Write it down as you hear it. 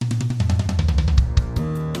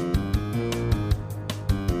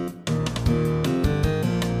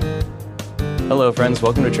Hello, friends.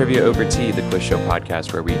 Welcome to Trivia Over Tea, the quiz show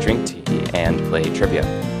podcast where we drink tea and play trivia.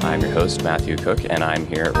 I'm your host, Matthew Cook, and I'm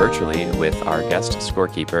here virtually with our guest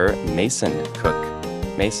scorekeeper, Mason Cook.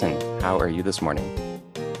 Mason, how are you this morning?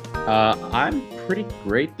 I'm pretty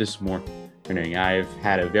great this morning. I've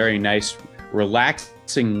had a very nice,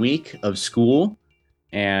 relaxing week of school,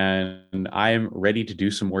 and I'm ready to do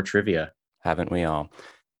some more trivia. Haven't we all?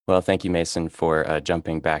 Well, thank you, Mason, for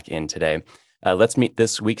jumping back in today. Let's meet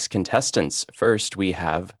this week's contestants. First, we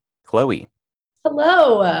have Chloe.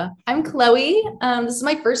 Hello, I'm Chloe. This is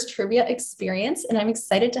my first trivia experience, and I'm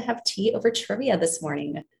excited to have tea over trivia this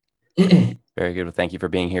morning. Very good. Well, thank you for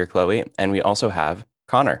being here, Chloe. And we also have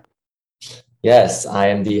Connor. Yes, I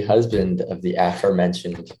am the husband of the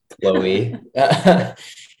aforementioned Chloe.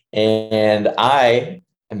 And I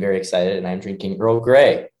am very excited, and I'm drinking Earl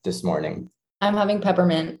Grey this morning. I'm having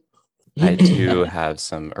peppermint. I do have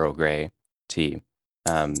some Earl Grey tea.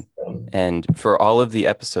 And for all of the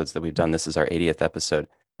episodes that we've done, this is our 80th episode.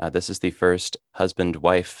 This is the first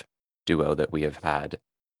husband-wife duo that we have had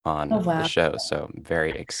on the show. So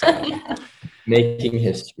very exciting. Making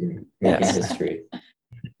history. Yes. History.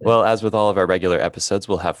 Well, as with all of our regular episodes,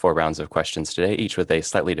 we'll have 4 rounds of questions today, each with a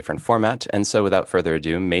slightly different format. And so without further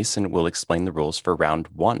ado, Mason will explain the rules for round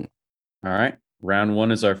 1. All right. Round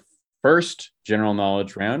 1 is our first general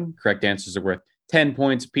knowledge round. Correct answers are worth 10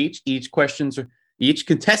 points each. Each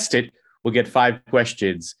contestant will get 5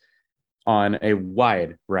 questions on a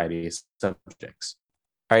wide variety of subjects.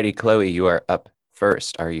 Alrighty, Chloe, you are up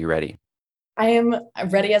first. Are you ready? I am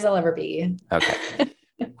ready as I'll ever be. Okay.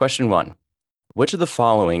 Question 1. Which of the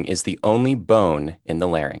following is the only bone in the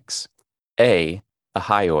larynx? A, the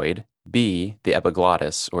hyoid, B, the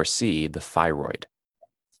epiglottis, or C, the thyroid?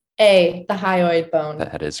 A, the hyoid bone.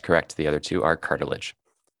 That is correct. The other 2 are cartilage.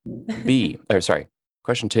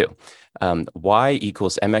 Question 2. Y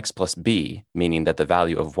equals mx plus b, meaning that the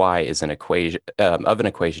value of y is an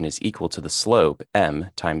equation is equal to the slope m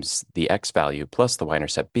times the x value plus the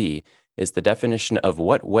y-intercept b, is the definition of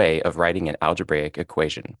what way of writing an algebraic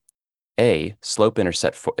equation? A,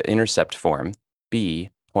 slope-intercept form, B,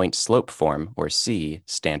 point-slope form, or C,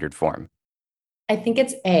 standard form? I think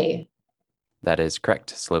it's A. That is correct,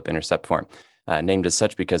 slope-intercept form. Named as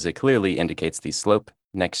such because it clearly indicates the slope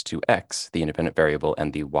next to x, the independent variable,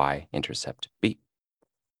 and the y-intercept b.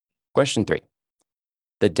 Question 3.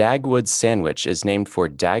 The Dagwood sandwich is named for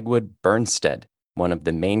Dagwood Burnstead, one of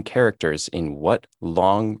the main characters in what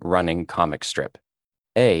long-running comic strip?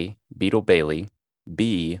 A, Beetle Bailey,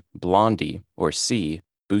 B, Blondie, or C,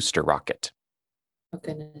 Booster Rocket? Oh,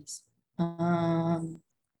 goodness. I'm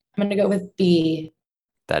going to go with B.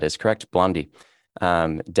 That is correct, Blondie.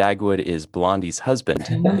 Dagwood is Blondie's husband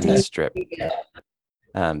in the strip.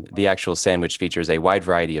 The actual sandwich features a wide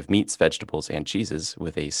variety of meats, vegetables, and cheeses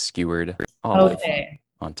with a skewered olive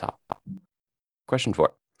on top. Question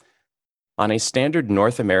 4. On a standard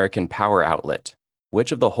North American power outlet,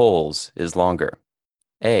 which of the holes is longer?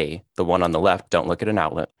 A, the one on the left, don't look at an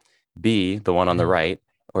outlet. B, the one on the right,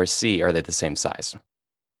 or C, are they the same size?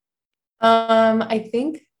 I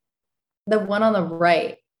think the one on the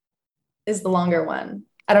right is the longer one.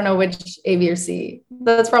 I don't know which A, B, or C.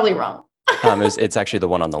 That's probably wrong. It's actually the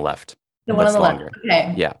one on the left. The one on the longer. left.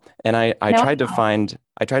 Okay. Yeah. And I tried to find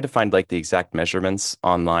like the exact measurements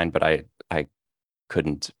online, but I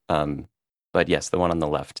couldn't. But yes, the one on the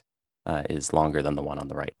left is longer than the one on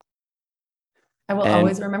the right. I will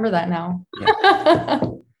always remember that now. Yeah.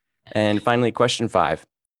 And finally, question 5.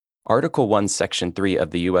 Article 1, Section 3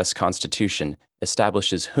 of the U.S. Constitution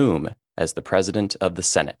establishes whom as the President of the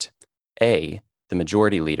Senate? A, the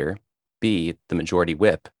Majority Leader, B, the Majority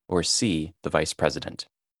Whip, or C, the Vice President?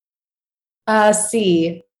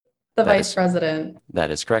 C, the Vice President.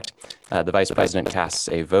 That is correct. The Vice President casts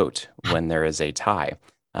a vote when there is a tie.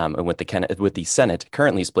 And with the Senate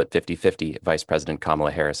currently split 50-50, Vice President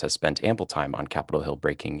Kamala Harris has spent ample time on Capitol Hill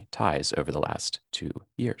breaking ties over the last 2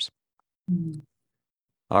 years.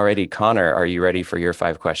 Alrighty, Connor, are you ready for your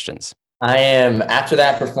 5 questions? I am. After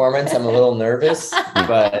that performance, I'm a little nervous,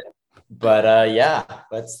 but yeah,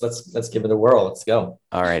 let's give it a whirl. Let's go.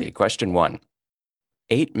 Alrighty, question 1.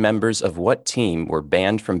 8 members of what team were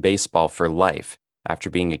banned from baseball for life after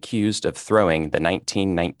being accused of throwing the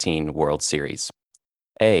 1919 World Series?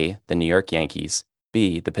 A, the New York Yankees,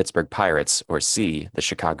 B, the Pittsburgh Pirates, or C, the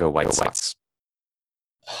Chicago White Sox?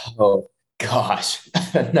 Oh, gosh.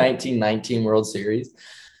 1919 World Series.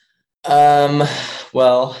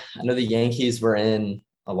 Well, I know the Yankees were in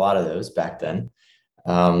a lot of those back then.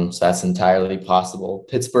 So that's entirely possible.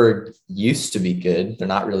 Pittsburgh used to be good. They're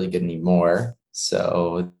not really good anymore.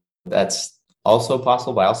 So that's also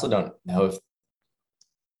possible, but I also don't know if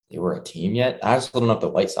they were a team yet. I also don't know if the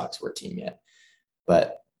White Sox were a team yet,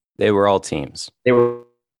 but They were all teams. they were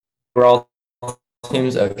all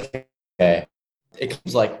teams. Okay. It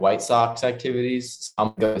comes like White Sox activities. So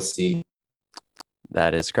I'm going to see.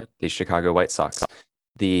 That is correct. The Chicago White Sox.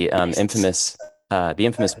 The infamous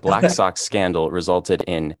Black Sox scandal resulted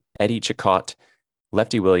in Eddie Chacott,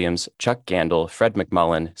 Lefty Williams, Chuck Gandil, Fred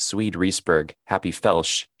McMullen, Swede Reesberg, Happy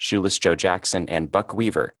Felsch, Shoeless Joe Jackson, and Buck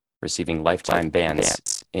Weaver receiving lifetime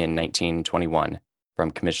bans in 1921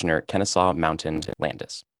 from Commissioner Kennesaw Mountain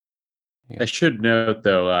Landis. I should note,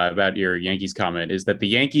 though, about your Yankees comment is that the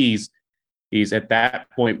Yankees at that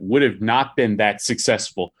point would have not been that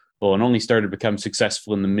successful. Well, and only started to become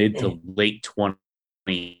successful in the mid to late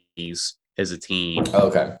 20s as a team.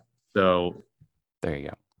 Okay. So there you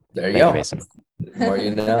go. There you Thank go. you, Mason. The more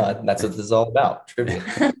you know. That's what this is all about. Trivia.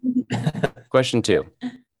 Question 2.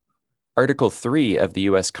 Article 3 of the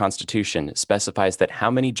U.S. Constitution specifies that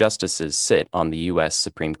how many justices sit on the U.S.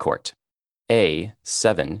 Supreme Court? A,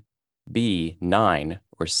 7, B, 9,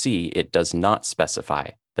 or C, it does not specify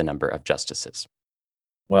the number of justices.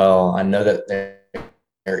 Well, I know that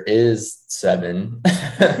there is 7,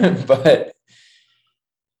 but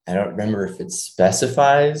I don't remember if it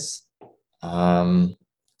specifies. Because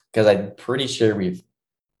I'm pretty sure we've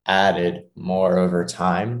added more over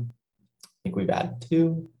time. I think we've added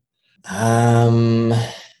 2.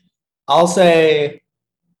 I'll say,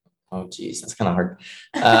 oh geez, that's kind of hard.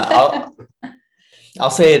 I'll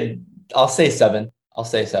say 7. I'll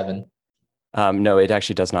say 7. No, it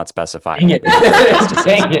actually does not specify. Dang it.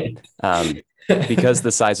 Dang it. Because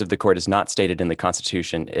the size of the court is not stated in the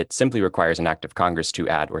Constitution, it simply requires an act of Congress to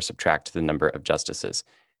add or subtract the number of justices.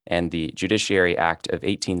 And the Judiciary Act of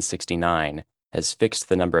 1869 has fixed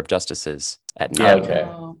the number of justices at 9.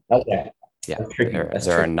 Okay. Yeah, That's tricky.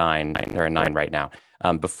 there are 9. There are 9 right now.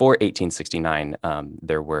 Before 1869,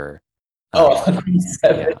 there were.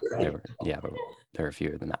 Seven. There were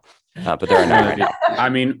fewer than that. But there are 9 right now. I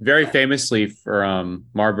mean, very famously from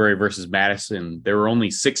Marbury versus Madison, there were only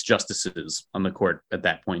 6 justices on the court at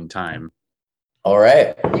that point in time. All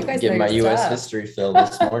right. You guys Get know my your U.S. stuff. history fill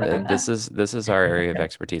this morning. This is our area of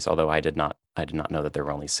expertise. Although I did not know that there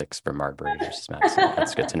were only 6 for Marbury versus Madison.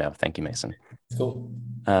 That's good to know. Thank you, Mason. Cool.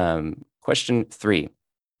 Question 3.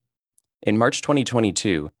 In March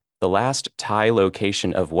 2022, the last Thai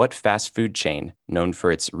location of what fast food chain known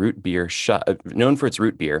for its root beer shut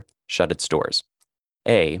its doors?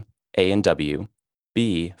 A. A&W,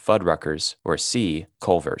 B. Fuddruckers, or C.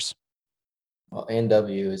 Culver's? Well,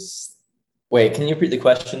 A&W is. Wait, can you repeat the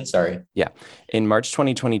question? Sorry. In March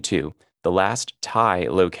 2022, the last Thai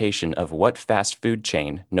location of what fast food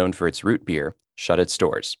chain known for its root beer shut its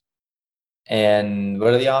doors? And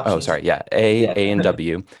what are the options? Oh, sorry. Yeah. A. Yeah.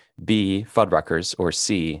 A&W, B. Fuddruckers, or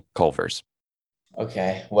C. Culver's?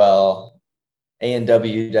 Okay. Well,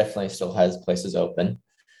 A&W definitely still has places open.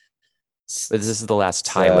 But this is the last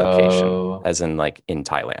Thai location, as in like in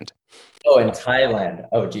Thailand. Oh, in Thailand.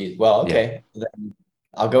 Oh, geez. Well, okay. Then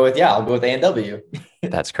I'll go with A&W.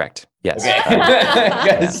 That's correct. Yes. Okay.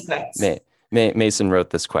 Yes, that's- Mason wrote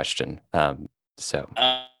this question. So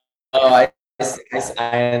I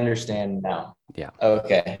understand now. Yeah.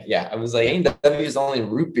 Okay. Yeah. I was like, A&W is only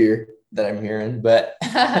root beer that I'm hearing, but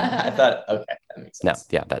I thought, okay, that makes no, sense.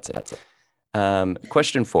 yeah, that's it.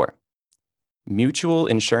 Question 4. Mutual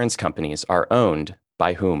insurance companies are owned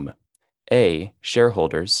by whom? A.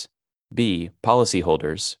 Shareholders, B.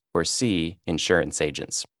 Policyholders, or C. Insurance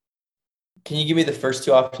agents? Can you give me the first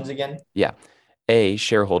 2 options again? A.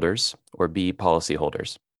 Shareholders, or B.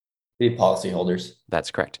 Policyholders? The policyholders.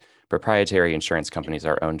 That's correct. Proprietary insurance companies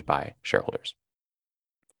are owned by shareholders.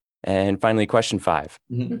 And finally, question 5.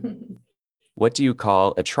 What do you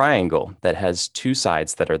call a triangle that has 2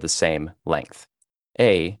 sides that are the same length?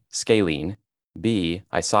 A. Scalene, B.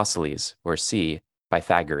 Isosceles, or C.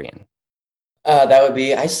 Pythagorean? That would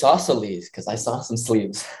be isosceles, because I saw some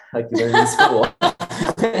sleeves like you learned in school.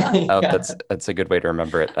 Oh, that's a good way to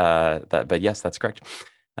remember it. But yes, that's correct.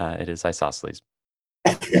 It is isosceles.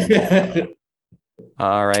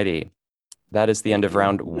 All righty. That is the end of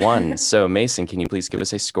round 1. So Mason, can you please give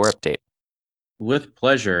us a score update? With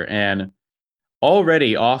pleasure. And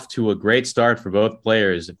already off to a great start for both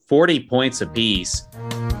players, 40 points apiece.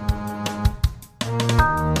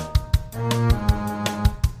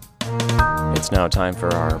 It's now time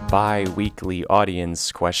for our bi-weekly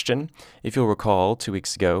audience question. If you'll recall, 2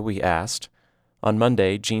 weeks ago, we asked, on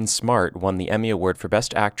Monday, Jean Smart won the Emmy Award for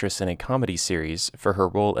Best Actress in a Comedy Series for her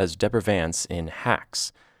role as Deborah Vance in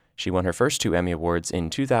Hacks. She won her first 2 Emmy Awards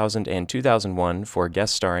in 2000 and 2001 for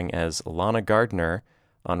guest starring as Lana Gardner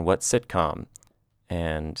on what sitcom?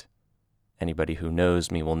 And Anybody who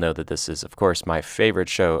knows me will know that this is, of course, my favorite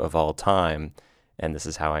show of all time, and this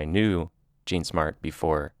is how I knew Jean Smart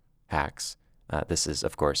before Hacks. This is,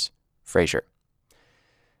 of course, Frasier.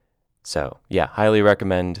 So, yeah, highly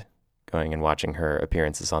recommend going and watching her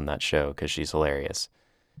appearances on that show because she's hilarious,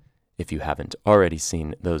 if you haven't already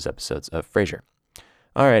seen those episodes of Frasier.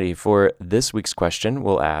 Alrighty, for this week's question,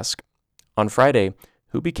 we'll ask, on Friday,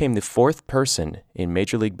 who became the fourth person in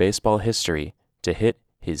Major League Baseball history to hit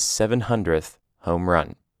his 700th home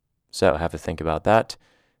run? So have a think about that.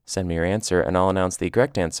 Send me your answer, and I'll announce the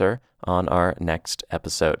correct answer on our next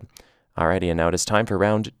episode. Alrighty, and now it is time for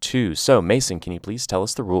round 2. So, Mason, can you please tell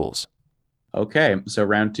us the rules? Okay, so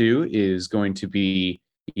round 2 is going to be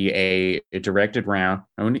a directed round.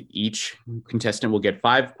 Each contestant will get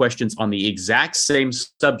 5 questions on the exact same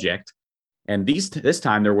subject, and this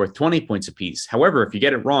time they're worth 20 points apiece. However, if you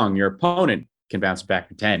get it wrong, your opponent can bounce back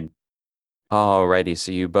to 10. Alrighty,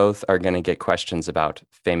 so you both are going to get questions about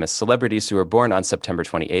famous celebrities who were born on September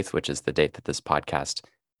 28th, which is the date that this podcast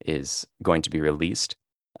is going to be released.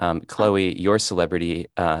 Chloe, your celebrity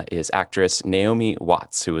is actress Naomi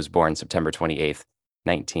Watts, who was born September 28th,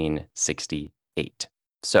 1968.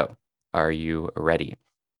 So, are you ready?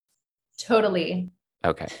 Totally.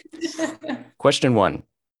 Okay. Question 1.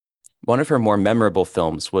 One of her more memorable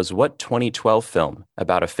films was what 2012 film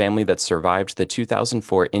about a family that survived the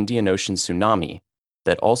 2004 Indian Ocean tsunami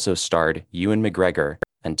that also starred Ewan McGregor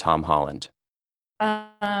and Tom Holland?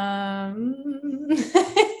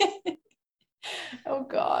 Oh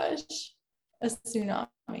gosh, a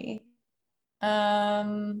tsunami.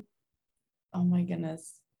 Oh my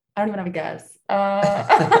goodness, I don't even have a guess.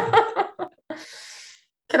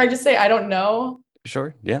 Can I just say I don't know?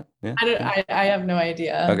 Sure. Yeah. I have no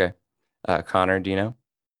idea. Okay. Connor, do you know?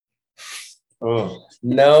 Oh,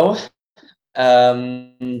 no.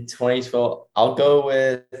 2012. I'll go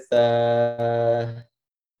with La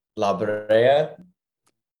Brea.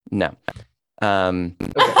 No. Okay.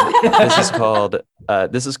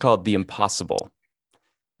 This is called The Impossible.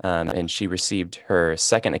 And she received her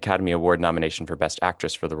second Academy Award nomination for Best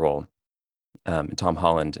Actress for the role. Tom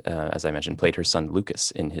Holland, as I mentioned, played her son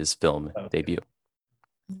Lucas in his film debut.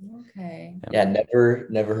 Okay. Yeah, never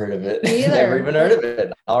heard of it. Me either. Never even heard of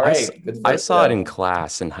it. All right. I saw it in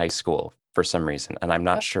class in high school for some reason, and I'm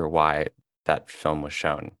not sure why that film was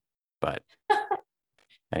shown. But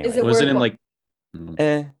anyway, Is it Was it worth in like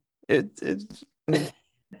I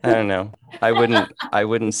don't know. I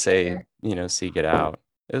wouldn't say, see Get Out.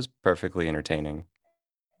 It was perfectly entertaining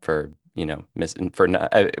for, when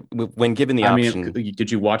given the option. Did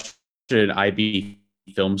you watch it in IB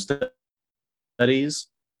film studies?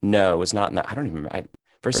 No, it was not in that. I don't even remember.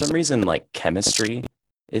 For some reason, like chemistry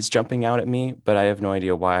is jumping out at me, but I have no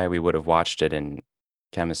idea why we would have watched it in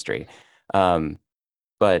chemistry.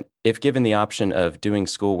 But if given the option of doing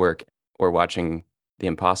schoolwork or watching The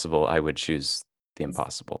Impossible, I would choose The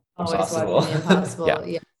Impossible. Always Impossible. watching The Impossible. Yeah.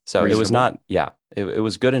 Yeah. So it was Reasonable. not, it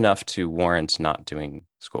was good enough to warrant not doing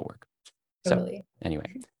schoolwork. So Totally.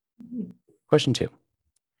 anyway, question 2.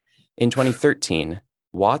 In 2013,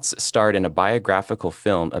 Watts starred in a biographical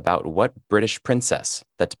film about what British princess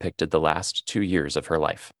that depicted the last 2 years of her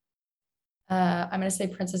life? I'm going to say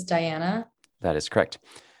Princess Diana. That is correct.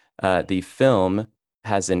 The film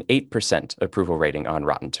has an 8% approval rating on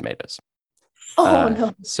Rotten Tomatoes. Oh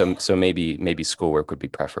no. So maybe schoolwork would be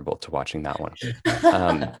preferable to watching that one.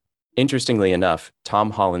 Interestingly enough,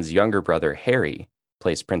 Tom Holland's younger brother Harry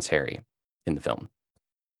plays Prince Harry in the film.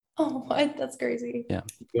 Oh, what? That's crazy. Yeah.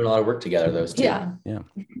 Doing a lot of work together, those two. Yeah.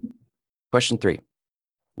 Question 3.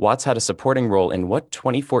 Watts had a supporting role in what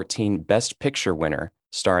 2014 Best Picture winner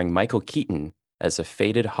starring Michael Keaton as a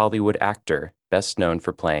faded Hollywood actor best known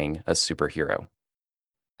for playing a superhero?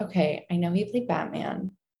 Okay, I know he played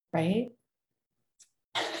Batman, right?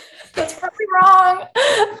 That's probably wrong.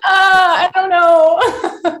 I don't know.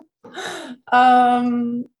 I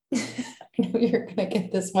know you're gonna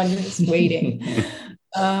get this one. You're just waiting.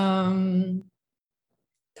 Gosh,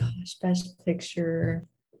 Best Picture,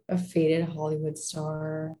 a faded Hollywood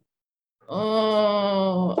star.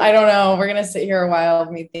 Oh, I don't know. We're gonna sit here a while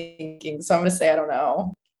of me thinking, so I'm gonna say I don't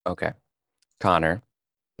know. Okay. Connor.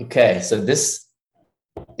 Okay, so this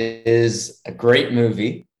is a great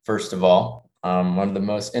movie. First of all, one of the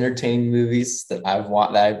most entertaining movies that I've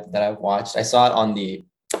watched. I saw it on it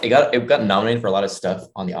got nominated for a lot of stuff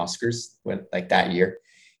on the Oscars that year,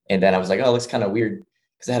 and then I was like, oh, it looks kind of weird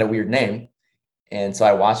because it had a weird name, and so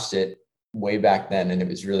I watched it way back then, and it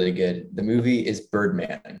was really good. The movie is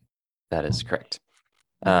Birdman. That is correct.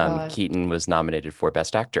 God. Keaton was nominated for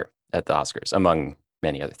Best Actor at the Oscars, among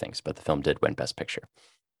many other things, but the film did win Best Picture.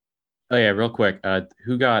 Oh yeah, real quick.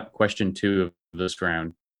 Who got question 2 of this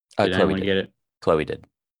round? Did Chloe anyone did. get it? Chloe did.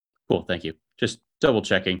 Cool, thank you. Just double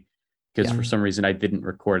checking because Yeah. for some reason I didn't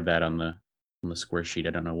record that on the square sheet. I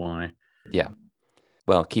don't know why. Yeah.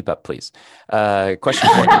 Well, keep up, please. Question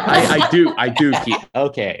 4. I do keep.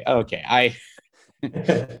 Okay.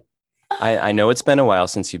 I know it's been a while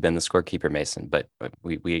since you've been the scorekeeper, Mason, but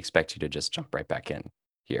we expect you to just jump right back in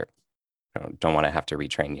here. Don't want to have to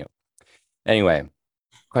retrain you. Anyway,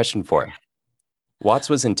 question 4. Watts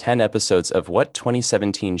was in 10 episodes of what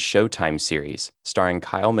 2017 Showtime series starring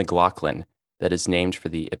Kyle MacLachlan that is named for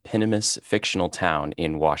the eponymous fictional town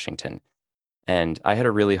in Washington? And I had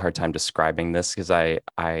a really hard time describing this because I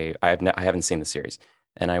haven't seen the series.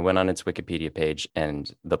 And I went on its Wikipedia page,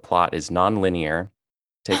 and the plot is non-linear,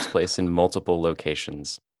 takes place in multiple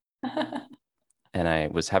locations, and I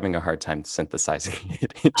was having a hard time synthesizing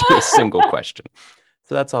it into a single question.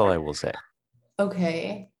 So that's all I will say.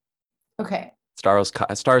 Okay.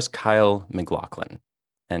 Stars Kyle MacLachlan,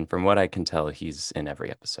 and from what I can tell, he's in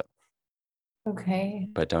every episode. Okay.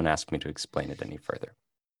 But don't ask me to explain it any further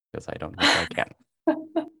because I don't think I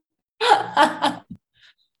can.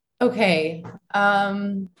 Okay.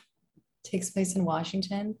 Takes place in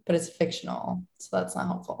Washington, but it's fictional, so that's not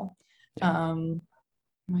helpful. Oh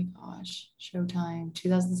my gosh, Showtime,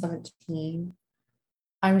 2017.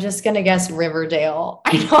 I'm just gonna guess Riverdale.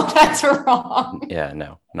 I know that's wrong. Yeah,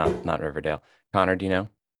 no, not Riverdale. Connor, do you know?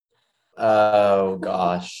 Oh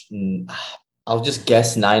gosh. I'll just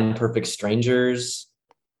guess 9 Perfect Strangers.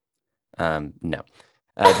 No.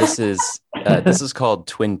 This is called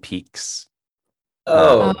Twin Peaks.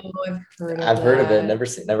 Oh, I've heard of it.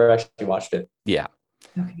 that. Never actually watched it. Yeah.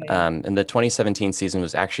 Okay. And the 2017 season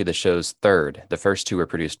was actually the show's third. The first 2 were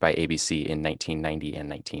produced by ABC in 1990 and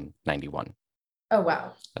 1991. Oh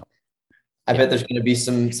wow. So, I yeah. bet there's going to be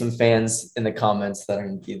some fans in the comments that are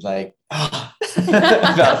going to be like,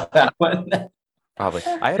 about that one. Probably.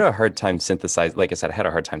 I had a hard time synthesizing. Like I said, I had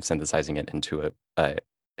a hard time synthesizing it into a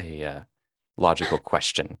logical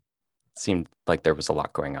question. It seemed like there was a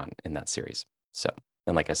lot going on in that series. So,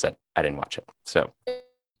 and like I said, I didn't watch it. So,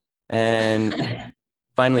 and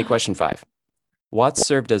finally, question 5. Watts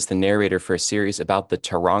served as the narrator for a series about the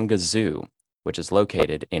Taronga Zoo, which is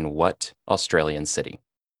located in what Australian city?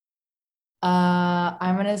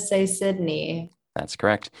 I'm gonna say Sydney. That's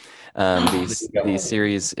correct. The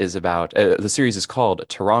series is about the series is called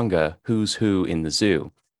Taronga: Who's Who in the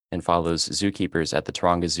Zoo, and follows zookeepers at the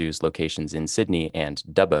Taronga Zoo's locations in Sydney and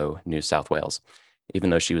Dubbo, New South Wales. Even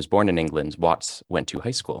though she was born in England, Watts went to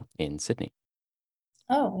high school in Sydney.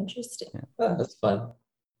 Oh, interesting. Yeah. Oh, that's fun.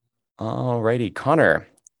 Alrighty, Connor.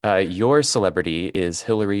 Your celebrity is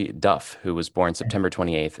Hilary Duff, who was born September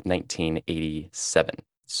 28th, 1987.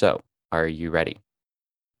 So, are you ready?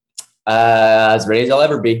 As ready as I'll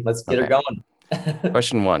ever be. Let's get her Okay. going.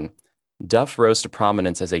 Question 1. Duff rose to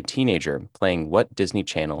prominence as a teenager, playing what Disney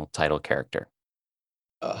Channel title character?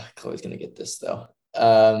 Oh, Chloe's gonna get this though.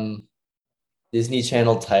 Disney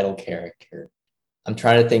Channel title character. I'm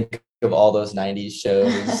trying to think of all those 90s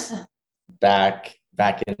shows back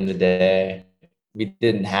in the day. We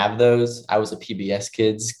didn't have those. I was a PBS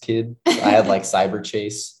kid. So I had like Cyber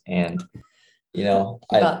Chase and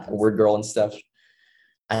Word Girl and stuff.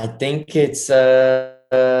 I think it's Zoe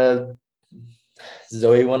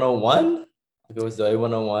 101. I'll go with Zoe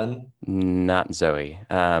 101. Not Zoe.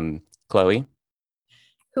 Chloe?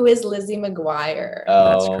 Who is Lizzie McGuire?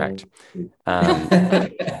 That's correct.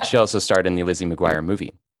 She also starred in the Lizzie McGuire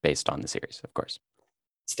movie based on the series, of course.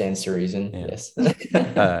 Stands to reason, Yeah. yes.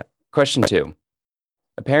 Question 2.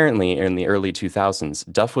 Apparently, in the early 2000s,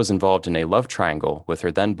 Duff was involved in a love triangle with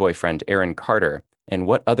her then boyfriend, Aaron Carter, and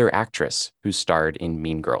what other actress who starred in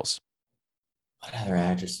Mean Girls? What other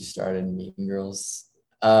actress who starred in Mean Girls?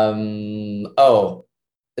 It's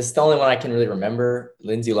the only one I can really remember.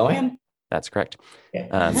 Lindsay Lohan? That's correct. Yeah.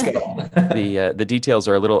 Let's go. The details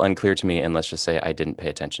are a little unclear to me, and let's just say I didn't pay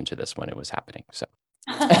attention to this when it was happening. So,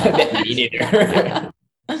 Me neither.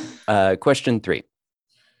 question 3.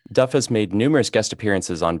 Duff has made numerous guest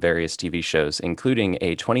appearances on various TV shows, including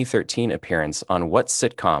a 2013 appearance on what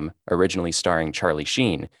sitcom originally starring Charlie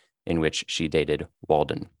Sheen, in which she dated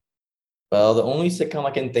Walden? Well, the only sitcom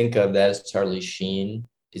I can think of that has Charlie Sheen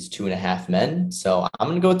is 2.5 Men. So I'm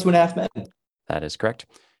going to go with 2.5 Men. That is correct.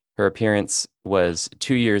 Her appearance was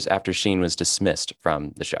 2 years after Sheen was dismissed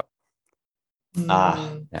from the show.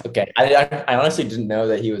 Yeah. Okay. I honestly didn't know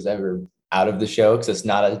that he was ever out of the show because it's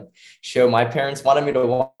not a show my parents wanted me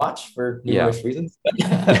to watch for numerous reasons.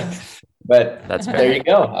 But That's fair. there you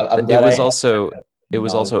go. It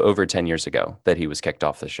was also over 10 years ago that he was kicked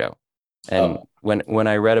off the show. And Oh. when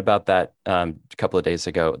I read about that a couple of days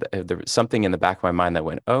ago, there was something in the back of my mind that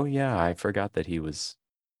went, "Oh yeah, I forgot that he was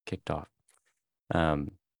kicked off."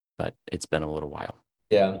 But it's been a little while.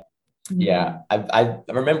 Yeah. Mm-hmm. Yeah. I'm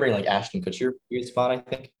remembering like Ashton Kutcher being spot, I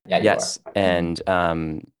think. Yeah, you Yes, are. and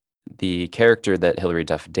the character that Hilary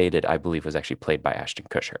Duff dated, I believe, was actually played by Ashton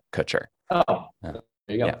Kutcher. Oh, Uh, there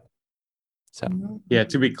you go. yeah. So Yeah,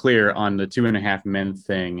 to be clear on the 2.5 Men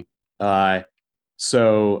thing,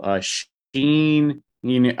 Sheen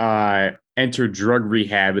entered drug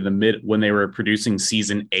rehab in the mid when they were producing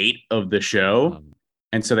season 8 of the show,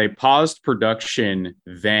 and so they paused production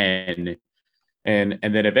then, and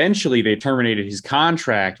then eventually they terminated his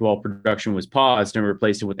contract while production was paused and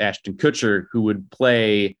replaced it with Ashton Kutcher, who would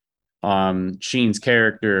play Sheen's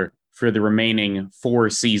character for the remaining 4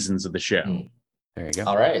 seasons of the show. Mm. there you go.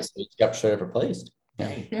 All right. So you got straight up replaced.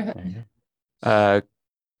 There you go.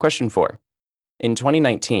 Question 4. In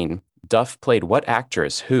 2019, Duff played what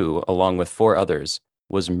actress who, along with 4 others,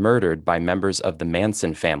 was murdered by members of the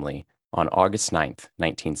Manson family on August 9th,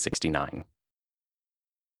 1969?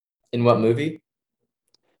 In what movie?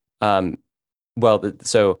 Well,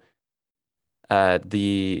 the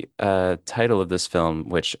title of this film,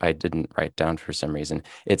 which I didn't write down for some reason,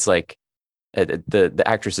 it's like the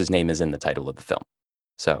actress's name is in the title of the film.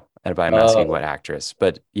 So, but I'm asking what actress.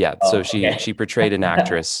 But yeah, so okay. she portrayed an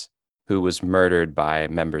actress who was murdered by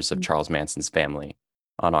members of Charles Manson's family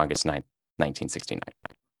on August 9th, 1969.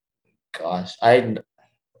 Gosh, I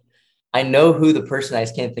know who the person, I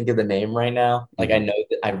just can't think of the name right now. Like I know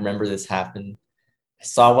that I remember this happened. I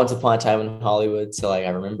saw Once Upon a Time in Hollywood, so like I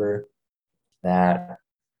remember that.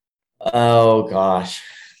 Oh gosh.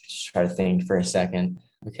 Just try to think for a second.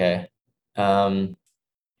 Okay.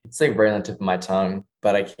 It's like right on the tip of my tongue,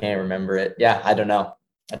 but I can't remember it. Yeah, I don't know.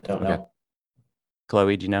 I don't Okay. know.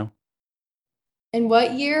 Chloe, do you know? In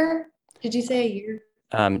what year? Did you say a year?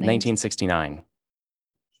 1969.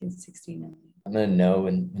 1969. I'm gonna know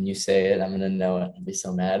when you say it. I'm gonna know it. I'll be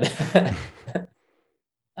so mad.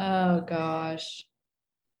 Oh gosh.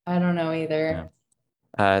 I don't know either.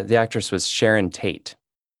 The actress was Sharon Tate.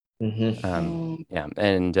 Mhm. Yeah,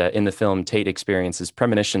 and in the film, Tate experiences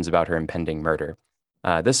premonitions about her impending murder.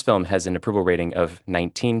 This film has an approval rating of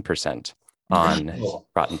 19% on Oh.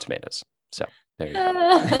 Rotten Tomatoes. So there you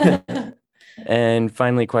go. And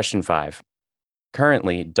finally, question 5.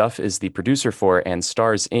 Currently, Duff is the producer for and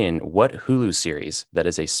stars in what Hulu series that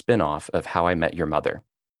is a spin-off of How I Met Your Mother?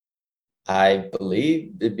 I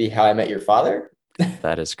believe it'd be How I Met Your Father.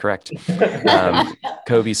 That is correct.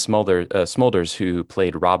 Kobe Smulders, who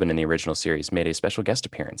played Robin in the original series, made a special guest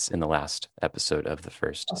appearance in the last episode of the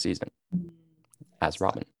first season as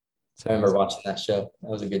Robin. So, I remember watching that show. That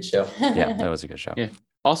was a good show. yeah, that was a good show. Yeah.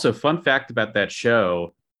 Also, fun fact about that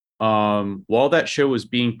show, while that show was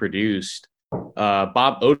being produced,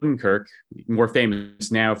 Bob Odenkirk, more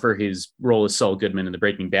famous now for his role as Saul Goodman in the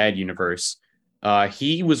Breaking Bad universe,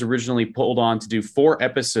 he was originally pulled on to do 4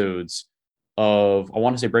 episodes of, I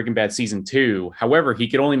want to say, Breaking Bad season 2. However, he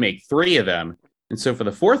could only make 3 of them. And so for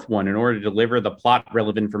the 4th one, in order to deliver the plot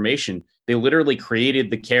relevant information, they literally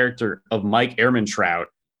created the character of Mike Ehrmantraut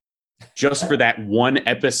just for that one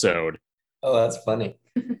episode. Oh, that's funny.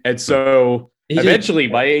 And so eventually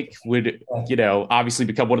Mike would, obviously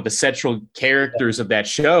become one of the central characters of that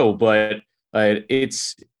show. But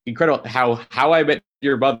it's incredible how I Met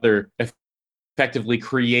Your Mother effectively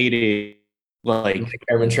created like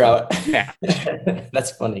Ehrmantraut. Yeah.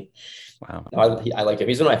 That's funny. Wow. No, I like him.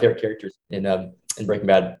 He's one of my favorite characters in Breaking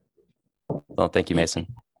Bad. Well, thank you, Mason,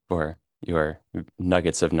 for your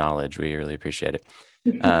nuggets of knowledge. We really appreciate it.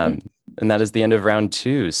 And that is the end of round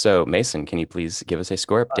 2. So, Mason, can you please give us a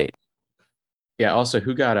score update? Yeah. Also,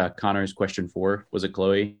 who got Connor's question 4? Was it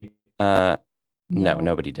Chloe? No,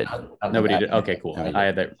 nobody did. Nobody did. Okay, cool. I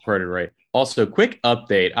had that recorded right. Also, quick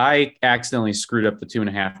update. I accidentally screwed up the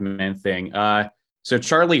 2.5 Men thing. So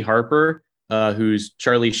Charlie Harper, who's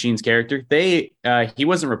Charlie Sheen's character, he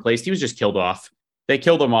wasn't replaced. He was just killed off. They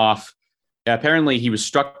killed him off. Apparently, he was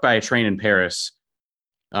struck by a train in Paris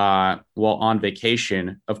while on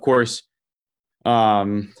vacation. Of course,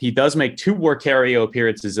 he does make 2 more cameo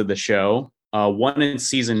appearances of the show. One in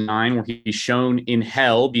season 9, where he's shown in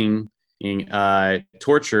hell being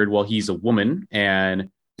tortured while he's a woman, and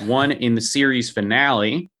one in the series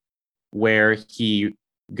finale where he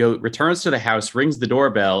returns to the house, rings the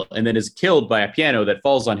doorbell, and then is killed by a piano that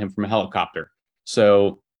falls on him from a helicopter.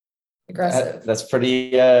 So Aggressive. That's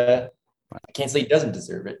pretty. I can't say he doesn't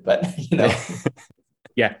deserve it, but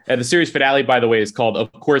Yeah, and the series finale, by the way, is called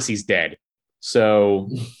 "Of Course He's Dead." So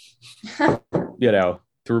to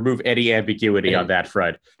remove any ambiguity on that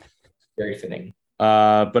front. Very fitting.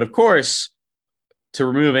 But of course, to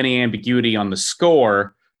remove any ambiguity on the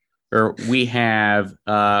score, we have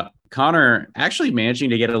Connor actually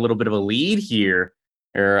managing to get a little bit of a lead here,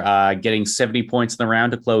 getting 70 points in the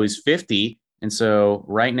round to Chloe's 50. And so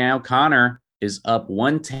right now, Connor is up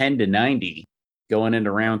 110-90 going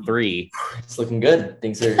into round 3. It's looking good.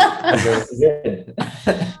 Things are looking good.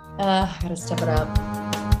 I gotta step it up.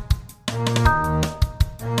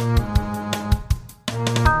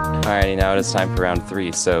 Alrighty, now it is time for round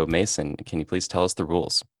 3. So Mason, can you please tell us the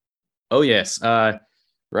rules? Oh, yes.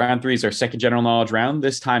 Round 3 is our second general knowledge round.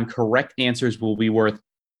 This time, correct answers will be worth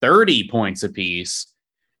 30 points apiece.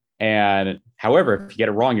 And however, if you get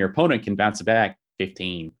it wrong, your opponent can bounce it back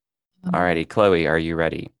 15. Alrighty, Chloe, are you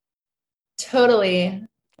ready? Totally.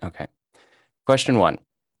 Okay. Question 1.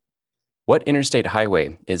 What interstate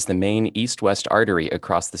highway is the main east-west artery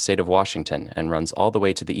across the state of Washington and runs all the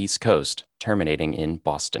way to the East Coast, terminating in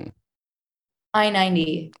Boston?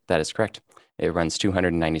 I-90. That is correct. It runs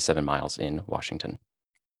 297 miles in Washington.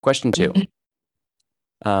 Question 2.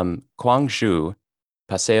 Guangzhou,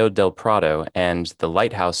 Paseo del Prado, and the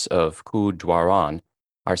Lighthouse of Kudwaran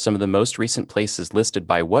are some of the most recent places listed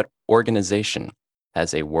by what organization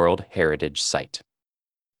as a World Heritage Site?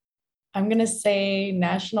 I'm gonna say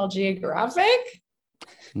National Geographic.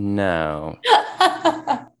 No,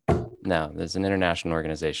 no. There's an international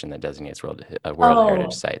organization that designates World Oh.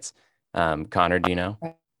 Heritage Sites. Connor, do you know?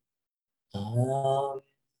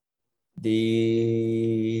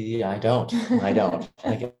 I don't.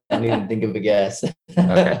 I can't even think of a guess.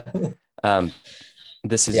 Okay.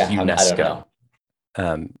 This is Yeah, I don't UNESCO.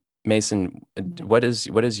 know. Mason, what does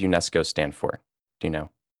UNESCO stand for? Do you know?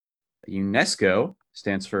 UNESCO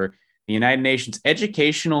stands for the United Nations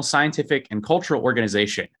Educational, Scientific, and Cultural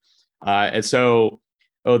Organization. And so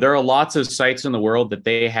there are lots of sites in the world that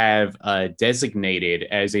they have designated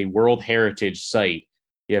as a World Heritage Site.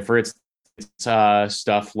 Yeah, for instance,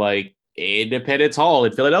 stuff like Independence Hall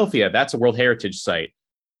in Philadelphia, that's a World Heritage Site.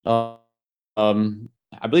 I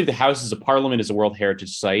believe the Houses of Parliament is a World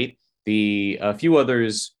Heritage Site. A few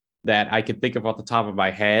others that I can think of off the top of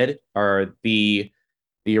my head are the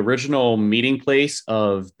original meeting place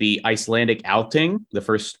of the Icelandic Althing, the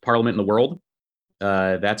first parliament in the world.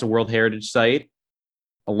 That's a World Heritage Site,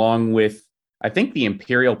 along with, I think, the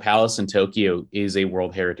Imperial Palace in Tokyo is a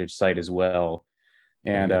World Heritage Site as well,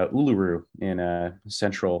 and Uluru in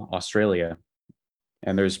Central Australia.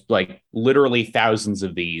 And there's like literally thousands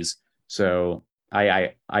of these. So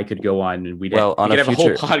I could go on, and we could have a whole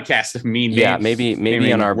podcast of me. Yeah,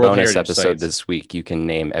 maybe on our World bonus Heritage episode sites. this week, you can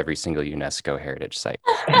name every single UNESCO heritage site.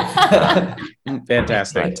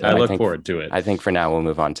 Fantastic. But, I look think- forward to it. I think for now we'll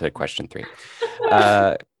move on to question 3.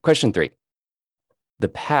 Question 3. The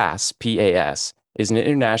PAS, PAS, is an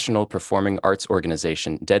international performing arts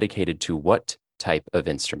organization dedicated to what type of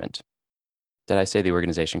instrument? Did I say the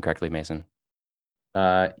organization correctly, Mason?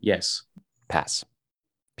 Yes. PAS.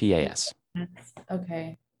 PAS.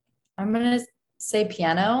 Okay. I'm gonna say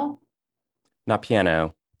piano. Not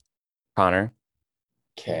piano. Connor?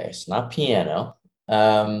 Okay, it's not piano.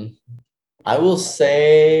 I will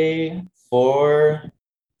say for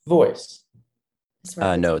voice.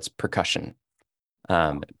 No, it's percussion.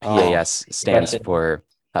 PAS stands percussion. for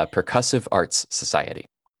Percussive Arts Society.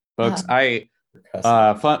 Folks,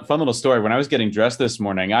 fun little story. When I was getting dressed this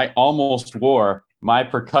morning, I almost wore my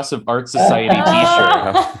Percussive Arts Society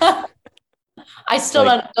t-shirt. I still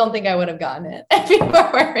don't think I would have gotten it if you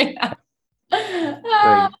were wearing that.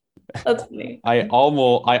 That's funny. I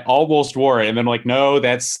almost wore it, and then like, no,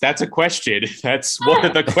 that's a question. That's one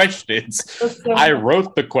of the questions. I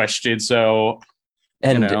wrote the question, so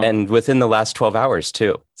And within the last 12 hours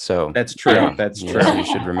too. So that's true. yeah, That's you true. know, you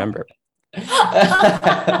should remember.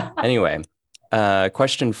 Anyway,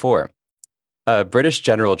 question 4. British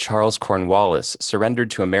General Charles Cornwallis surrendered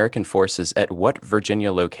to American forces at what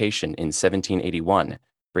Virginia location in 1781,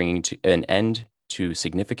 bringing to an end to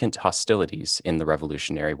significant hostilities in the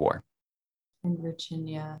Revolutionary War? In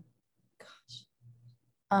Virginia. Gosh.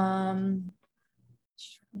 I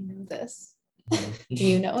know this. Do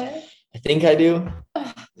you know it? I think I do.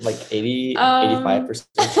 Like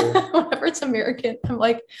 85% sure. Whenever it's American, I'm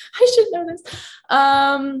like, I should know this.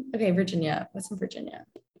 Okay, Virginia. What's in Virginia?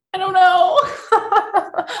 I don't know.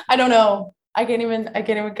 I don't know. I can't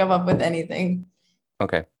even come up with anything.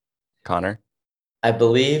 Okay. Connor? I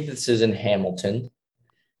believe this is in Hamilton.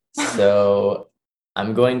 So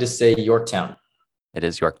I'm going to say Yorktown. It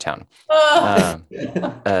is Yorktown.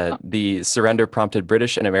 The surrender prompted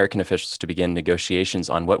British and American officials to begin negotiations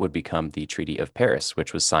on what would become the Treaty of Paris,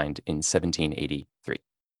 which was signed in 1783.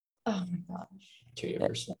 Oh my gosh. 2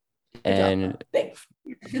 years. And Thanks.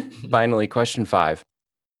 finally, question 5.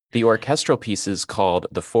 The orchestral pieces called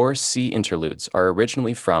the Four Sea Interludes are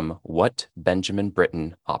originally from what Benjamin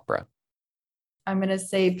Britten opera? I'm going to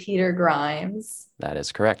say Peter Grimes. That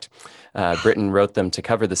is correct. Britten wrote them to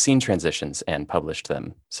cover the scene transitions and published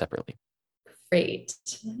them separately. Great.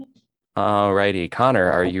 All righty.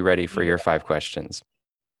 Connor, are you ready for your 5 questions?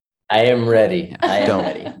 I am ready. I am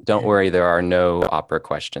ready. Don't worry, there are no opera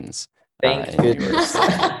questions. Thank in yours. goodness.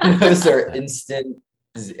 Those are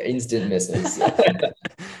instant misses.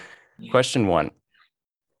 Question 1.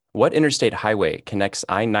 What interstate highway connects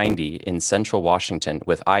I-90 in central Washington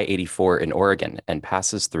with I-84 in Oregon and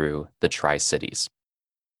passes through the Tri-Cities?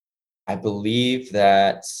 I believe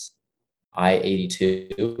that's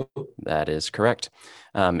I-82. That is correct.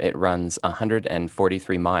 It runs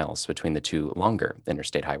 143 miles between the 2 longer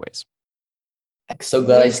interstate highways. I'm so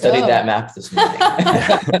glad I studied go. that map this morning.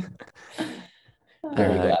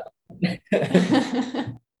 Very glad.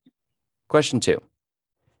 Question 2.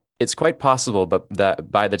 It's quite possible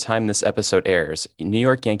that by the time this episode airs, New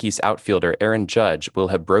York Yankees outfielder Aaron Judge will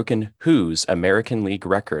have broken whose American League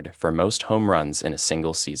record for most home runs in a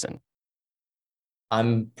single season?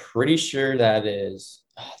 I'm pretty sure that is.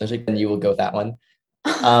 There's like, you will go with that one.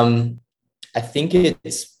 I think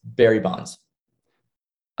it's Barry Bonds.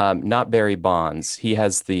 Not Barry Bonds. He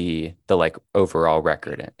has the like overall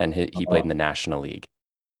record, and he played in the National League.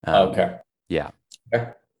 Okay. Yeah.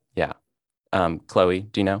 Okay. Yeah. Chloe,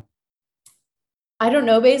 do you know? I don't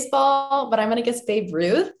know baseball, but I'm going to guess Babe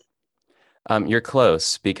Ruth. You're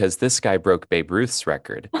close because this guy broke Babe Ruth's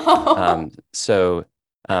record. Babe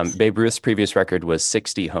Ruth's previous record was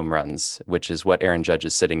 60 home runs, which is what Aaron Judge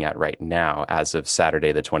is sitting at right now as of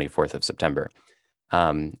Saturday, the 24th of September.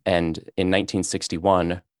 And in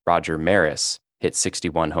 1961, Roger Maris hit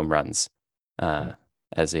 61 home runs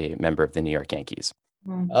as a member of the New York Yankees.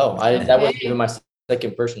 Oh, that wasn't even my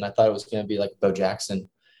second person. I thought it was going to be like Bo Jackson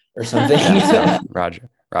or something. Roger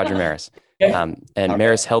Maris. Okay. And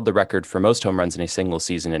Maris held the record for most home runs in a single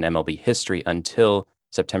season in MLB history until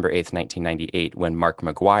September 8th, 1998, when Mark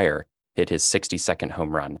McGwire hit his 62nd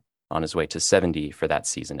home run on his way to 70 for that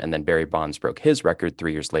season. And then Barry Bonds broke his record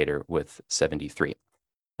 3 years later with 73.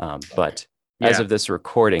 But as of this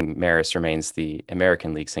recording, Maris remains the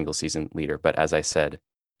American League single season leader. But as I said,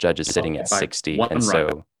 Judge is sitting at 60. And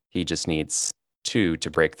so he just needs 2 to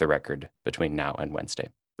break the record between now and Wednesday,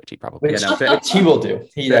 which he probably Which he will do.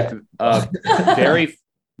 Very,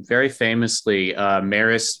 very famously,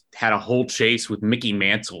 Maris had a whole chase with Mickey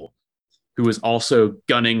Mantle, who was also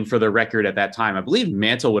gunning for the record at that time. I believe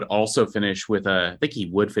Mantle would also finish with I think he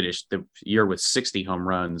would finish the year with 60 home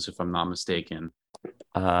runs, if I'm not mistaken.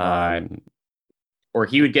 Or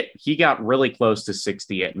he got really close to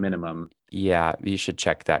 60 at minimum. Yeah, you should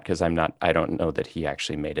check that because I don't know that he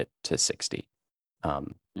actually made it to 60. But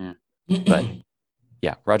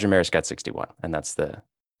yeah, Roger Maris got 61, and that's the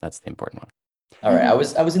important one. All right, I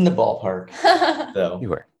was in the ballpark though. You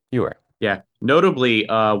were. Yeah. Notably,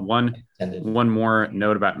 one more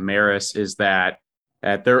note about Maris is that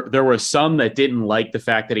there were some that didn't like the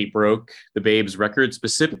fact that he broke the Babe's record,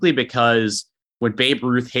 specifically because when Babe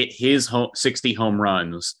Ruth hit his 60 home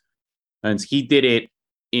runs, and he did it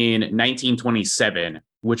in 1927,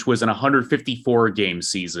 which was an 154 game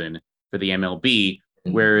season for the MLB,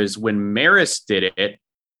 whereas when Maris did it,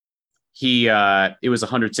 it was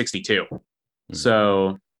 162.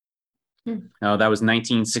 So that was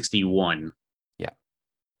 1961. Yeah.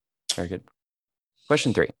 Very good.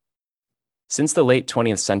 Question 3. Since the late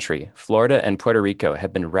 20th century, Florida and Puerto Rico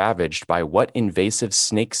have been ravaged by what invasive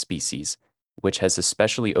snake species, which has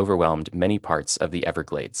especially overwhelmed many parts of the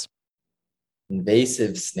Everglades?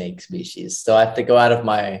 Invasive snake species. So I have to go out of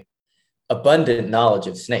my abundant knowledge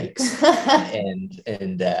of snakes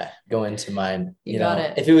and go into mine. You know, got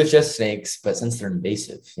it. If it was just snakes, but since they're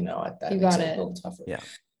invasive, that You makes got it it. a little tougher. Yeah.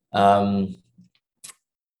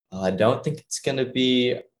 I don't think it's gonna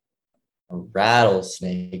be a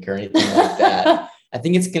rattlesnake or anything like that. I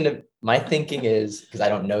think my thinking is, because I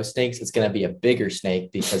don't know snakes, it's gonna be a bigger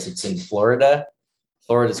snake because it's in Florida.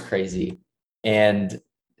 Florida's crazy and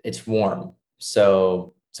it's warm.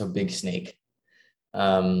 So big snake.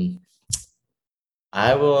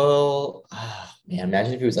 I will,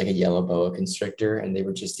 imagine if it was like a yellow boa constrictor and they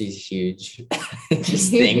were just these huge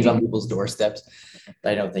just things on people's doorsteps.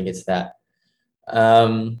 But I don't think it's that.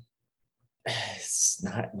 It's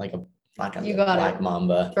not like You got black it.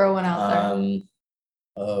 mamba. Throw one out there.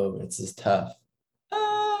 Oh, it's just tough.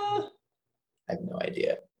 I have no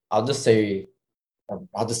idea. I'll just say a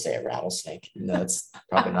rattlesnake. No, it's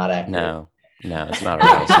probably not accurate. No, it's not a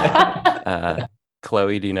rattlesnake.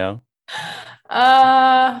 Chloe, do you know?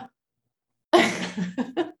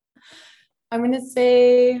 I'm gonna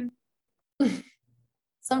say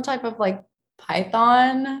some type of like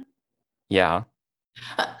python. Yeah.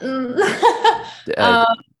 I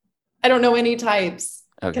don't know any types.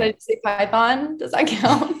 Can I Okay. just say python? Does that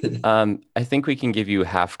count? I think we can give you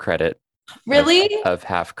half credit Really? of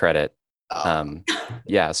half credit. Oh.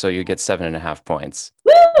 Yeah, so you get 7.5 points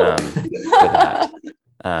Woo! for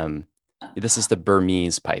that. This is the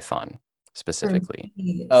Burmese python specifically,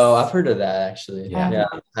 Oh, I've heard of that actually. Yeah. Yeah,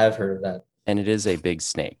 I've heard of that. and it is a big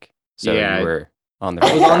snake. So Yeah. you were on the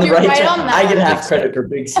I was right on the You're right right track. on I get that. half credit for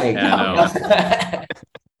big snake. Yeah,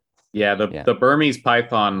 Yeah, Yeah. the Burmese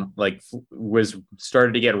python was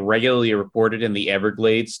started to get regularly reported in the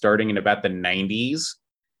Everglades starting in about the 90s.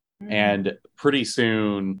 And pretty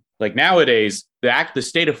soon, like nowadays, the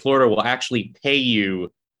state of Florida will actually pay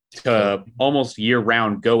you to almost year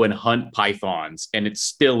round go and hunt pythons, and it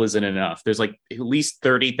still isn't enough. There's like at least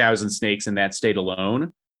 30,000 snakes in that state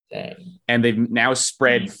alone, Dang. and they've now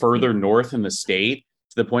spread further north in the state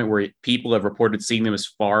to the point where people have reported seeing them as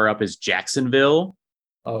far up as Jacksonville.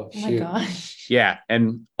 Oh, Oh my shoot. gosh. Yeah,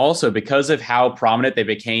 and also because of how prominent they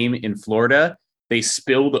became in Florida, they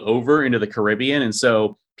spilled over into the Caribbean, and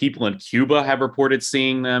so people in Cuba have reported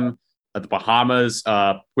seeing them, the Bahamas,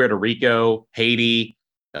 Puerto Rico, Haiti,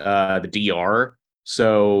 the DR.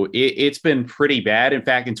 So it's been pretty bad. In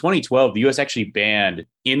fact, in 2012, the U.S. actually banned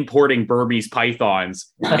importing Burmese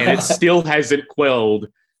pythons, and it still hasn't quelled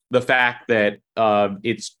the fact that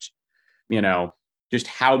it's, just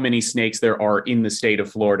how many snakes there are in the state of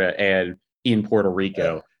Florida and in Puerto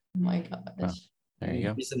Rico. Oh my gosh. There you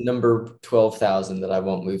go. It's a number 12,000 that I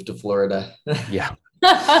won't move to Florida. Yeah,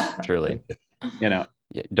 truly. You know,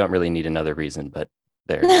 You don't really need another reason, but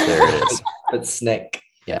there it is. But snake.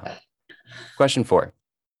 Yeah. Question 4.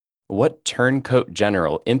 What turncoat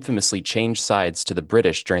general infamously changed sides to the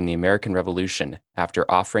British during the American Revolution after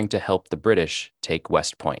offering to help the British take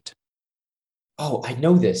West Point? Oh, I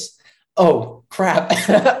know this. Oh, crap.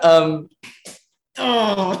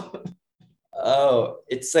 Oh,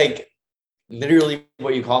 it's like literally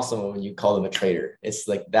what you call someone when you call them a traitor. It's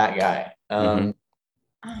like that guy.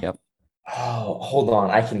 Yep. Oh, hold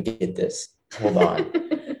on. I can get this. Hold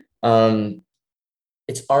on.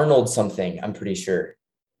 It's Arnold something, I'm pretty sure.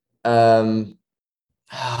 Oh,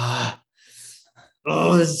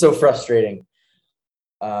 this is so frustrating.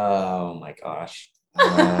 Oh my gosh.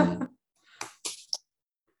 Do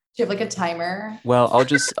you have like a timer? Well, I'll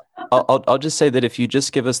just say that if you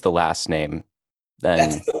just give us the last name,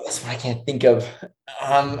 then that's what I can't think of.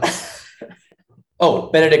 Oh,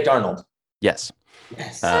 Benedict Arnold. yes.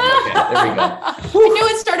 Yes. Okay, there we go. I knew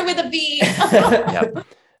it started with a B. Yep.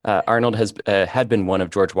 Arnold had been one of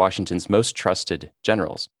George Washington's most trusted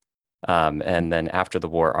generals. And then after the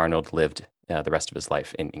war, Arnold lived the rest of his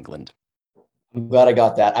life in England. I'm glad I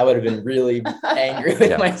got that. I would have been really angry with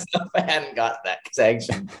Yeah. myself if I hadn't got that because I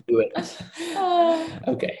actually do it.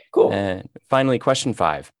 Okay, cool. And finally, question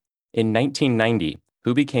 5. In 1990,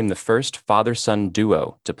 who became the first father-son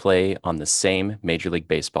duo to play on the same Major League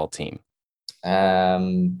Baseball team? I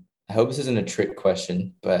hope this isn't a trick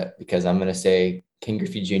question, but because I'm going to say Ken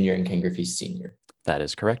Griffey Jr. and Ken Griffey Sr. That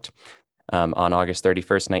is correct. On August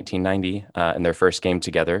 31st, 1990, in their first game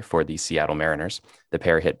together for the Seattle Mariners, the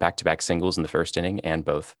pair hit back-to-back singles in the first inning and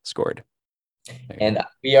both scored. And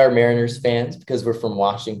we are Mariners fans because we're from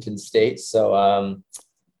Washington State. So I'm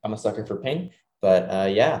a sucker for ping.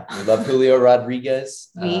 But yeah, we love Julio Rodriguez.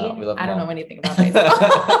 We love I don't him all. know anything about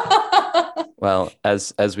baseball. Well,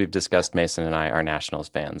 as we've discussed, Mason and I are Nationals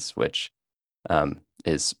fans, which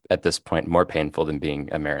is at this point more painful than being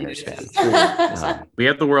a Mariners fan. we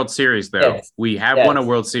have the World Series, though. Yes. We have Yes. won a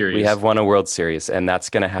World Series. We have won a World Series, and that's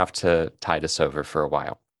going to have to tide us over for a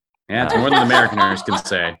while. Yeah, it's more than the Mariners can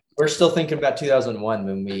say. We're still thinking about 2001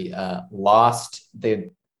 when we lost the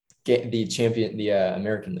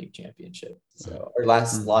American League championship. So or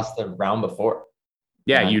lost the round before.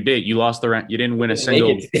 Yeah, Uh-huh. you did. You lost the round. You didn't win a We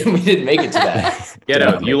single. didn't make it to that.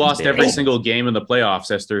 You lost every Damn. single game in the playoffs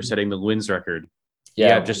after setting the wins record.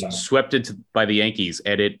 Yeah, just swept it by the Yankees,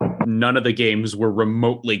 and none of the games were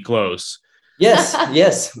remotely close. Yes.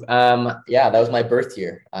 Yeah, that was my birth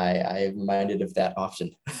year. I am reminded of that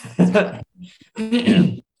often.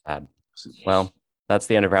 Well, that's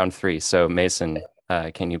the end of round 3. So, Mason,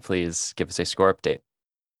 can you please give us a score update?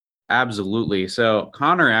 Absolutely. So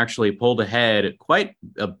Connor actually pulled ahead quite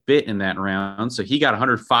a bit in that round. So he got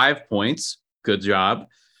 105 points. Good job.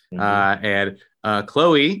 And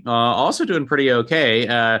Chloe, also doing pretty okay,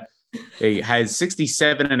 has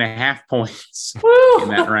 67.5 points in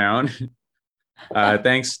that round.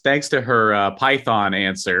 Thanks to her Python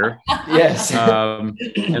answer. Yes.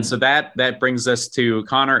 And so that brings us to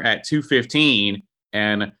Connor at 215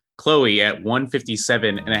 and Chloe at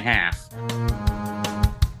 157 and a half.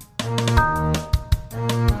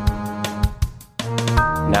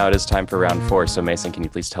 Now it is time for round 4. So Mason, can you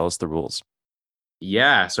please tell us the rules?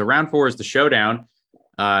 Yeah. So round 4 is the showdown.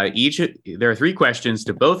 There are 3 questions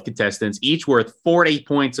to both contestants, each worth 40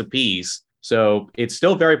 points apiece. So it's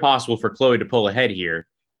still very possible for Chloe to pull ahead here.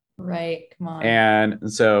 Right. Come on.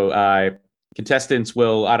 And so contestants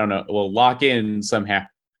will lock in somehow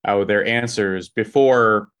their answers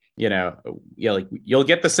before, you'll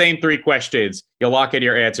get the same 3 questions. You'll lock in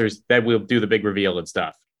your answers. Then we'll do the big reveal and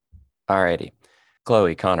stuff. Alrighty.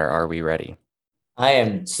 Chloe, Connor, are we ready? I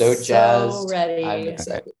am so jazzed. Ready. I'm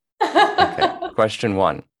excited. Okay. Question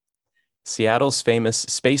 1. Seattle's famous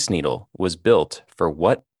Space Needle was built for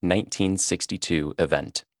what 1962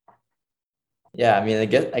 event? Yeah, I mean, I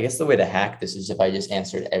guess the way to hack this is if I just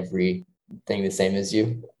answered everything the same as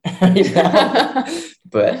you, but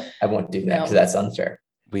I won't do that because that's unfair.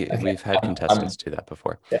 We've had contestants do that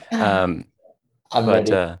before. Yeah. I'm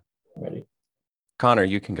ready. Connor,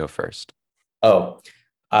 you can go first.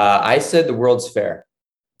 I said the World's Fair.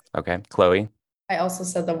 Okay, Chloe? I also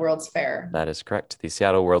said the World's Fair. That is correct. The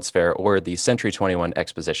Seattle World's Fair or the Century 21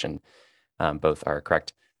 Exposition. Both are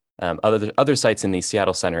correct. Other sites in the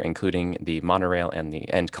Seattle Center, including the monorail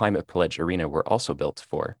and Climate Pledge Arena, were also built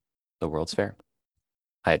for the World's Fair.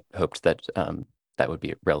 I hoped that that would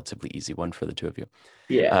be a relatively easy one for the two of you.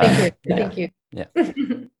 Yeah. Thank you. Yeah.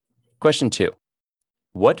 Question 2.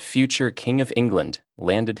 What future king of England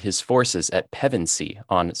landed his forces at Pevensey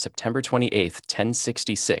on September 28th,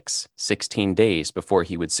 1066, 16 days before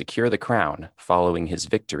he would secure the crown following his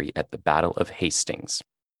victory at the Battle of Hastings?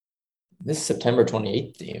 This September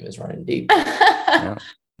 28th theme is running deep. Yeah.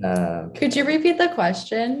 Could you repeat the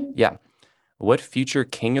question? Yeah. What future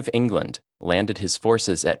king of England landed his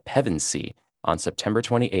forces at Pevensey on September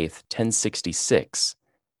 28th, 1066,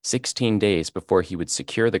 16 days before he would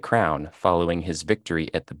secure the crown following his victory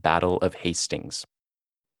at the Battle of Hastings?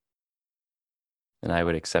 And I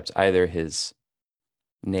would accept either his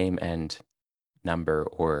name and number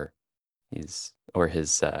or his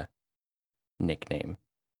nickname,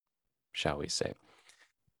 shall we say.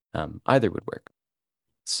 Either would work.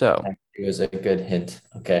 So it was a good hint.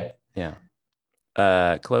 Okay. Yeah.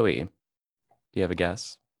 Chloe, do you have a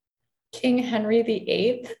guess? King Henry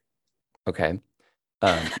VIII. Okay.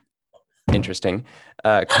 Interesting.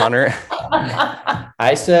 Connor?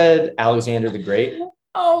 I said Alexander the Great.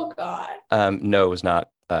 Oh God. No, it was not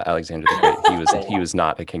Alexander the Great. He was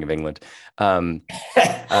not a king of England. Mine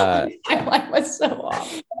was so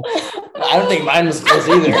off. I don't think mine was close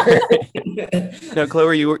either. No,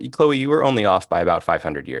 Chloe, you were only off by about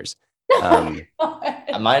 500 years.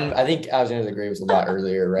 Mine, I think Alexander the Great was a lot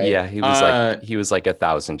earlier, right? Yeah, he was like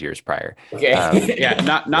 1,000 years prior. Okay. Yeah,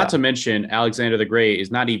 not to mention Alexander the Great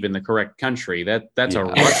is not even the correct country. That's a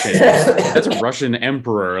Russian. That's a Russian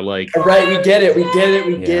emperor. Like, right, we get it.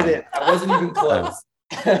 Get it. I wasn't even close.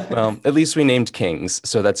 Well, at least we named kings,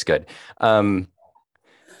 so that's good.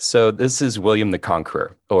 So this is William the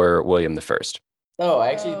Conqueror or William the First. Oh,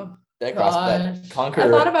 actually. That crossed that Conqueror. I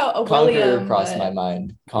thought about a William crossed my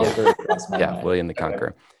mind. Conqueror crossed my mind. Yeah, William the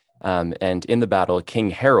Conqueror. And in the battle, King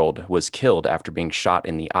Harold was killed after being shot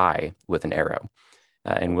in the eye with an arrow.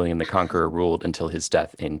 And William the Conqueror ruled until his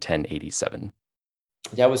death in 1087.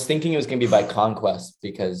 Yeah, I was thinking it was going to be by conquest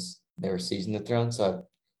because they were seizing the throne. So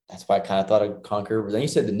that's why I kind of thought of Conqueror. But then you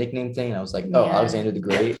said the nickname thing, and I was like, oh, yeah. Alexander the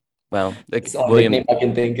Great. Well, it's the only nickname I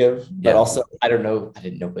can think of. But also, I don't know. I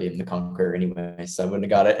didn't know William the Conqueror anyway, so I wouldn't have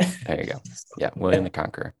got it. There you go. Yeah, William the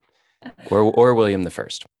Conqueror. Or William the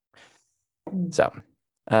First. So,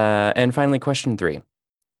 and finally, question 3.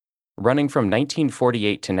 Running from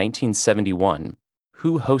 1948 to 1971,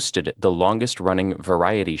 who hosted the longest running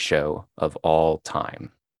variety show of all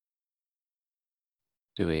time?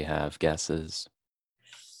 Do we have guesses?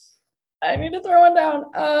 I need to throw one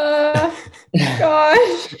down.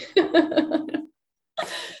 Gosh.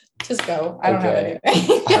 Just go. I don't have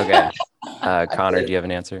anything. Okay. Connor, do you have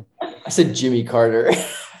an answer? I said Jimmy Carter.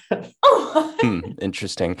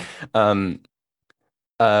 Interesting.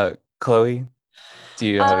 Chloe, do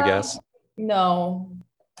you have a guess? No.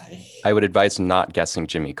 I would advise not guessing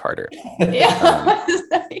Jimmy Carter. Yeah.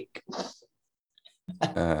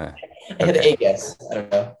 I had a guess. I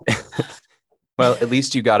don't know. Well, at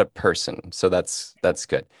least you got a person, so that's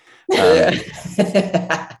good.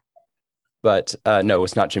 But no,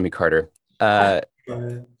 it's not Jimmy Carter.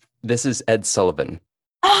 This is Ed Sullivan.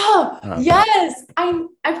 Oh, yes.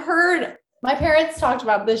 I've heard My parents talked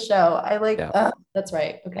about this show. I like, Yeah. that's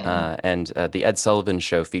right. Okay. And the Ed Sullivan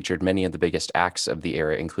Show featured many of the biggest acts of the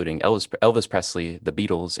era, including Elvis Presley, the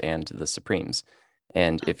Beatles, and the Supremes.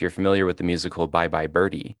 And if you're familiar with the musical Bye Bye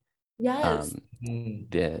Birdie, Yes.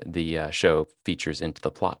 the show features into the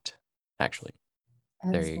plot, actually.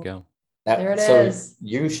 There you go. There it so is.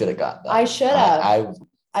 you should have got that. I should have. I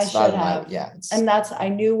I it's not should in my- have. yeah. it's- And I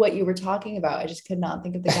knew what you were talking about. I just could not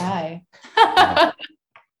think of the guy.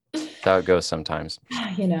 That's how it goes sometimes.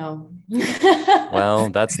 You know. Well,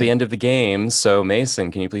 that's the end of the game. So,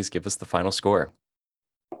 Mason, can you please give us the final score?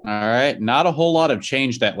 All right. Not a whole lot of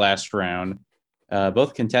change that last round.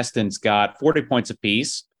 Both contestants got 40 points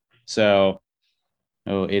apiece. So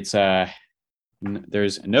it's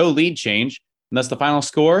there's no lead change. And that's the final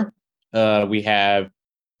score. We have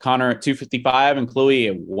Connor at 255 and Chloe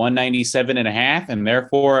at 197.5. And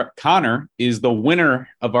therefore, Connor is the winner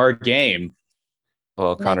of our game.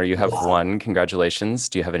 Well, Connor, you have won. Congratulations.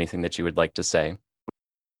 Do you have anything that you would like to say?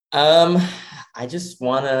 I just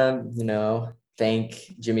want to,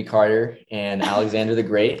 thank Jimmy Carter and Alexander the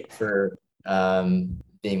Great for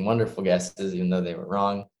being wonderful guests, even though they were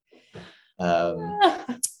wrong. I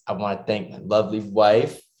want to thank my lovely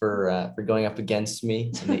wife for going up against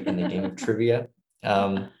me in the game of trivia. I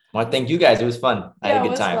want to thank you guys. It was fun. I had a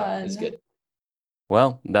good time. It was good.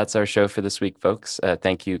 Well, that's our show for this week, folks.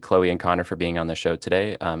 Thank you, Chloe and Connor, for being on the show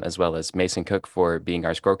today, as well as Mason Cook for being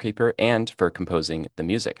our scorekeeper and for composing the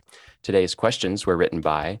music. Today's questions were written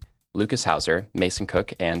by Lucas Hauser, Mason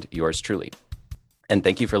Cook, and yours truly. And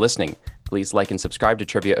thank you for listening. Please like and subscribe to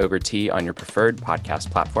Trivia Over Tea on your preferred podcast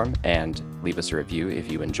platform and leave us a review if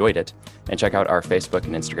you enjoyed it. And check out our Facebook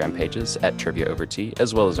and Instagram pages at Trivia Over Tea,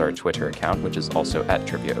 as well as our Twitter account, which is also at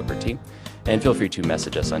Trivia Over Tea. And feel free to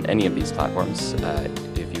message us on any of these platforms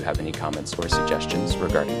if you have any comments or suggestions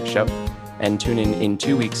regarding the show. And tune in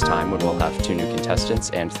 2 weeks' time when we'll have 2 new contestants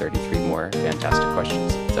and 33 more fantastic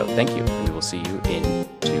questions. So thank you, and we will see you in